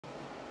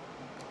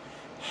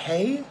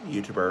Hey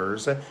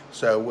YouTubers,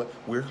 so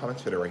Weird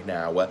Comments video right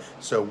now.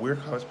 So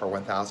Weird Comments part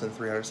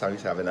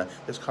 1377.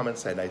 This comment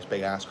said, nice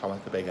big ass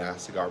comment, the big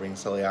ass cigar, being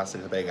silly ass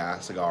like the big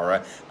ass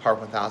cigar. Part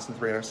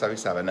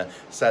 1377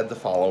 said the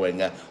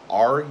following: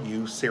 "Are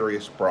you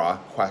serious, brah?"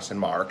 Question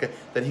mark.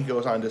 Then he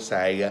goes on to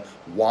say,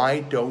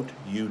 "Why don't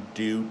you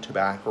do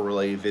tobacco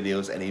related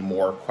videos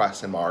anymore?"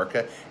 Question mark.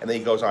 And then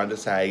he goes on to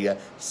say,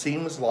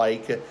 "Seems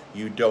like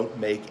you don't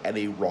make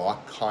any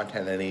rock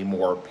content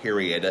anymore,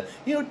 period."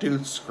 You know,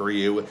 dude, screw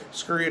you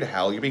to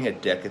hell. You're being a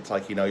dick. It's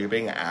like, you're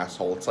being an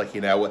asshole. It's like,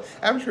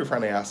 I'm sure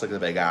friendly ass like the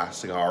big ass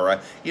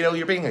cigar.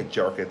 You're being a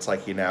jerk. It's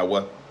like,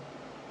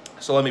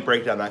 so let me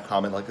break down that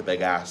comment like a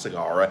big ass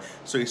cigar.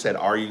 So he said,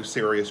 "Are you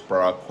serious,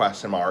 bro?"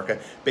 Question mark.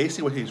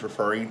 Basically what he's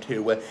referring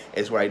to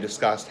is when I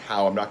discussed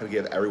how I'm not going to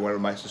give every one of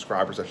my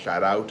subscribers a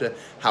shout out,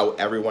 how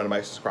every one of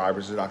my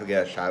subscribers is not going to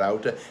get a shout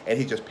out, and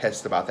he's just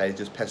pissed about that. He's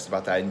just pissed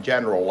about that in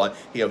general.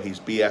 He's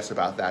BS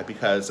about that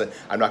because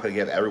I'm not going to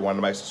give every one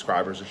of my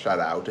subscribers a shout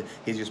out.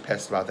 He's just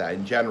pissed about that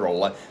in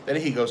general. Then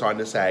he goes on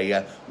to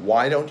say,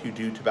 "Why don't you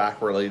do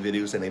tobacco related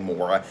videos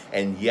anymore?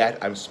 And yet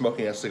I'm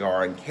smoking a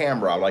cigar on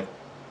camera." I'm like,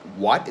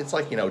 what? It's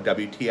like,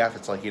 WTF.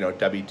 It's like,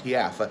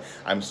 WTF.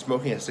 I'm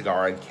smoking a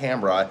cigar on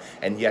camera,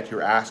 and yet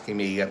you're asking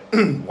me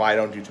why I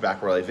don't do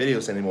tobacco-related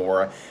videos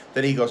anymore.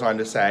 Then he goes on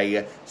to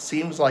say,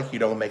 "Seems like you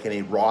don't make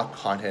any rock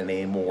content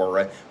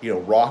anymore.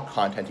 Rock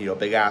content,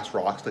 big-ass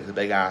rocks like the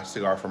big-ass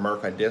cigar from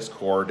Merc on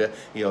Discord,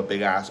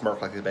 big-ass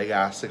Merc like the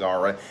big-ass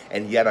cigar,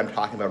 and yet I'm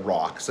talking about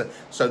rocks."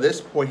 So at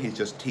this point, he's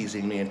just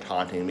teasing me and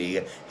taunting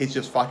me. He's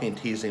just fucking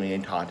teasing me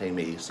and taunting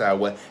me.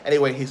 So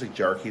anyway, he's a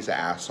jerk. He's an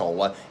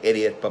asshole.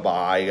 Idiot.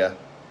 Bye-bye.